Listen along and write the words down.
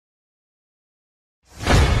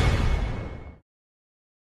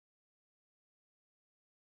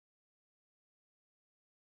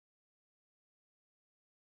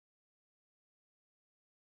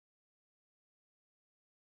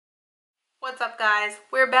What's up guys?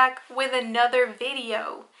 We're back with another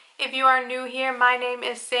video. If you are new here, my name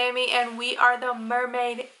is Sammy and we are the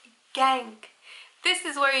Mermaid Gang. This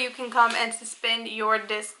is where you can come and suspend your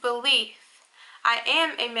disbelief. I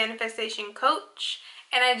am a manifestation coach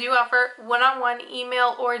and I do offer one-on-one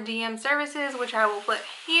email or DM services, which I will put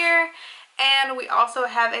here. And we also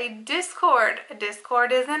have a Discord. A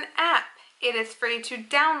Discord is an app. It is free to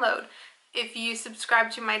download. If you subscribe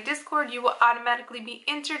to my Discord, you will automatically be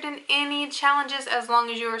entered in any challenges as long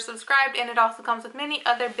as you are subscribed, and it also comes with many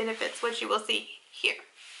other benefits, which you will see here.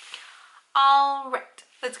 Alright,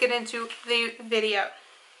 let's get into the video.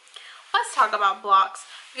 Let's talk about blocks,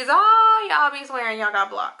 because all y'all be swearing y'all got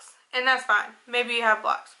blocks, and that's fine. Maybe you have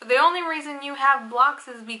blocks, but the only reason you have blocks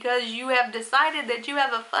is because you have decided that you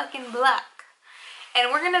have a fucking block. And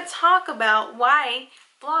we're going to talk about why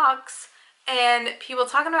blocks and people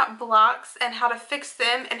talking about blocks and how to fix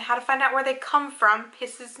them and how to find out where they come from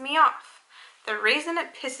pisses me off. The reason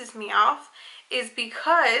it pisses me off is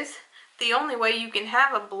because the only way you can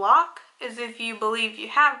have a block is if you believe you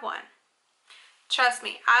have one. Trust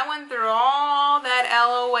me, I went through all that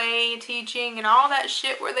LOA teaching and all that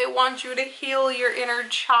shit where they want you to heal your inner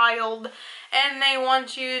child and they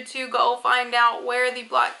want you to go find out where the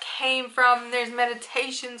block came from. There's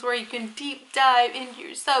meditations where you can deep dive into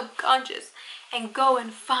your subconscious and go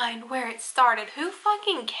and find where it started. Who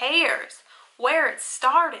fucking cares where it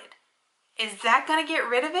started? Is that gonna get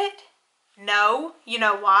rid of it? No. You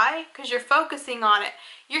know why? Because you're focusing on it.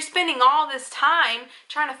 You're spending all this time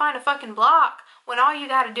trying to find a fucking block when all you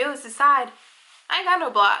gotta do is decide, I ain't got no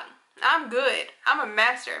block. I'm good. I'm a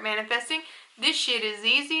master at manifesting. This shit is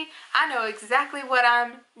easy. I know exactly what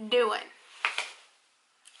I'm doing.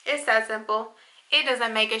 It's that simple. It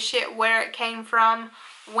doesn't make a shit where it came from,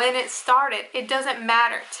 when it started. It doesn't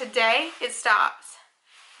matter. Today, it stops.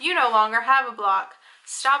 You no longer have a block.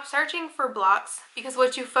 Stop searching for blocks, because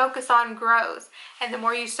what you focus on grows. And the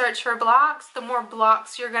more you search for blocks, the more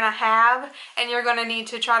blocks you're going to have, and you're going to need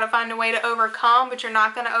to try to find a way to overcome, but you're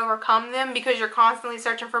not going to overcome them because you're constantly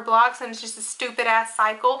searching for blocks, and it's just a stupid ass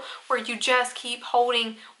cycle where you just keep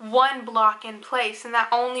holding one block in place, and that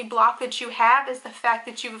only block that you have is the fact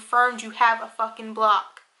that you've affirmed you have a fucking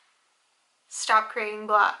block. Stop creating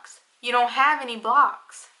blocks. You don't have any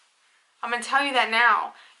blocks. I'm going to tell you that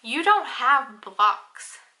now. You don't have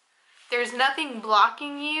blocks. There's nothing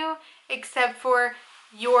blocking you except for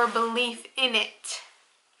your belief in it.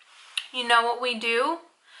 You know what we do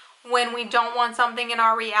when we don't want something in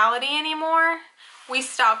our reality anymore? We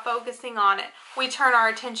stop focusing on it. We turn our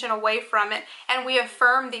attention away from it and we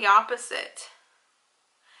affirm the opposite.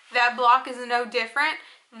 That block is no different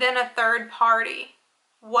than a third party.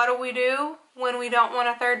 What do when we don't want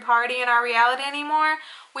a third party in our reality anymore?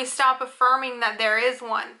 We stop affirming that there is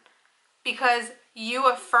one. Because you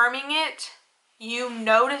affirming it, you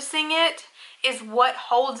noticing it, is what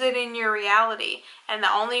holds it in your reality. And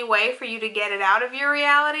the only way for you to get it out of your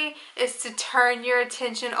reality is to turn your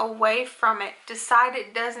attention away from it. Decide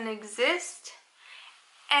it doesn't exist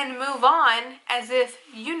and move on as if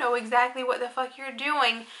you know exactly what the fuck you're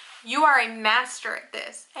doing. You are a master at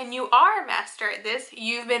this, and you are a master at this.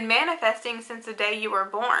 You've been manifesting since the day you were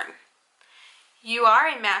born. You are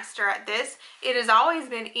a master at this. It has always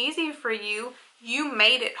been easy for you. You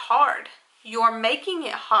made it hard. You're making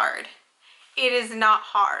it hard. It is not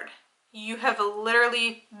hard. You have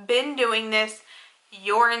literally been doing this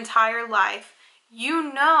your entire life.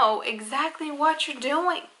 You know exactly what you're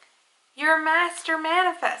doing. You're a master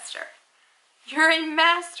manifester. You're a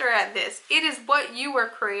master at this. It is what you were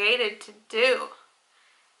created to do.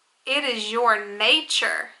 It is your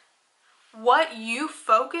nature. What you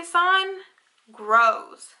focus on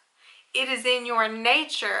grows. It is in your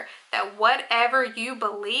nature that whatever you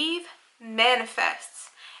believe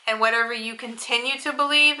manifests. And whatever you continue to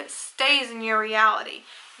believe stays in your reality.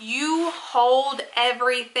 You hold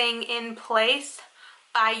everything in place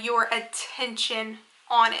by your attention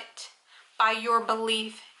on it. By your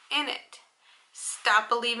belief in it. Stop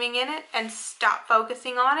believing in it and stop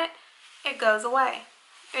focusing on it, it goes away.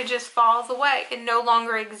 It just falls away. It no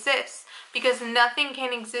longer exists because nothing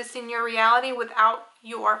can exist in your reality without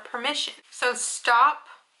your permission. So stop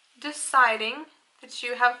deciding that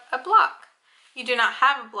you have a block. You do not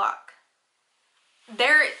have a block.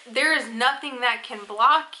 There is nothing that can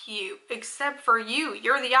block you except for you.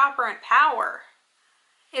 You're the operant power.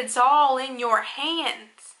 It's all in your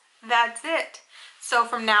hands. That's it. So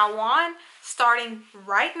from now on, starting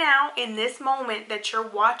right now in this moment that you're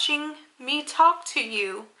watching me talk to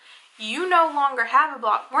you, you no longer have a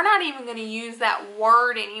block. We're not even going to use that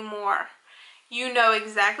word anymore. You know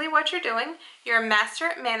exactly what you're doing. You're a master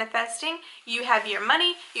at manifesting. You have your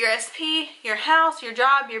money, your SP, your house, your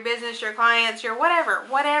job, your business, your clients, your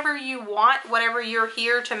whatever you want, whatever you're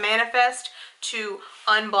here to manifest, to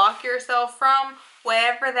unblock yourself from,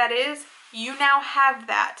 whatever that is, you now have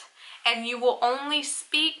that. And you will only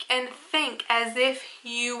speak and think as if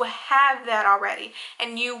you have that already.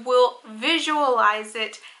 And you will visualize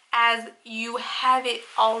it as you have it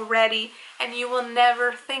already. And you will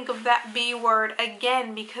never think of that B word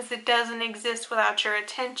again because it doesn't exist without your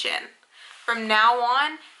attention. From now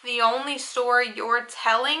on, the only story you're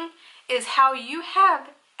telling is how you have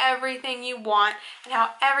everything you want and how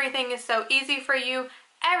everything is so easy for you.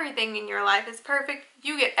 Everything in your life is perfect.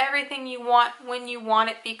 You get everything you want when you want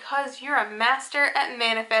it because you're a master at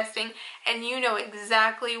manifesting and you know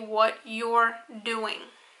exactly what you're doing.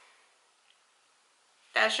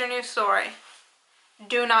 That's your new story.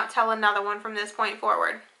 Do not tell another one from this point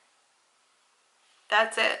forward.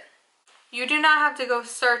 That's it. You do not have to go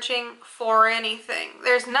searching for anything.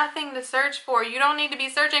 There's nothing to search for. You don't need to be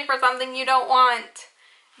searching for something you don't want.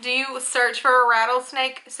 Do you search for a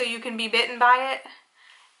rattlesnake so you can be bitten by it?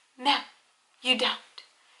 No, you don't.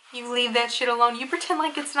 You leave that shit alone. You pretend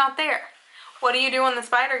like it's not there. What do you do when the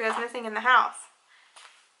spider goes missing in the house?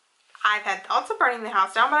 I've had thoughts of burning the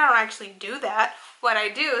house down, but I don't actually do that. What I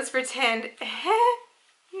do is pretend,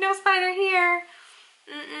 no spider here.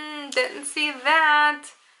 Didn't see that.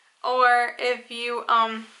 Or if you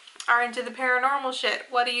are into the paranormal shit,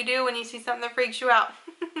 what do you do when you see something that freaks you out?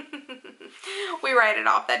 We write it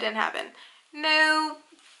off. That didn't happen. No.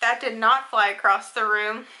 That did not fly across the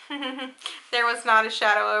room. There was not a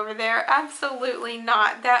shadow over there. Absolutely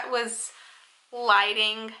not. That was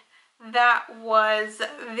lighting. That was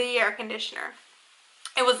the air conditioner.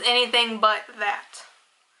 It was anything but that.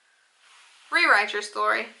 Rewrite your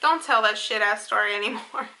story. Don't tell that shit ass story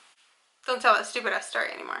anymore. Don't tell that stupid ass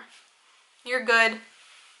story anymore. You're good.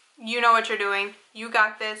 You know what you're doing. You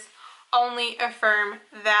got this. Only affirm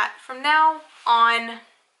that. From now on,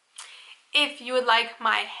 if you would like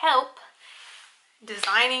my help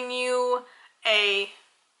designing you a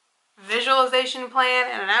visualization plan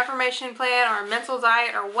and an affirmation plan or a mental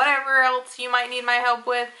diet or whatever else you might need my help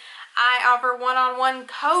with, I offer one-on-one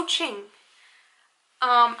coaching.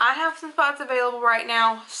 I have some spots available right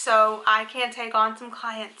now, so I can take on some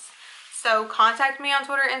clients. So contact me on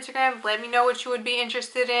Twitter, Instagram, let me know what you would be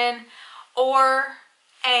interested in,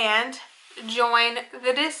 and join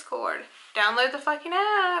the Discord. Download the fucking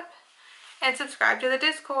app and subscribe to the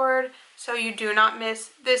Discord so you do not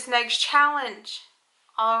miss this next challenge.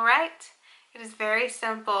 Alright? It is very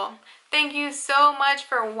simple. Thank you so much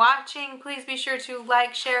for watching. Please be sure to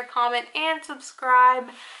like, share, comment, and subscribe.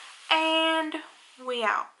 And we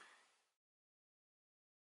out.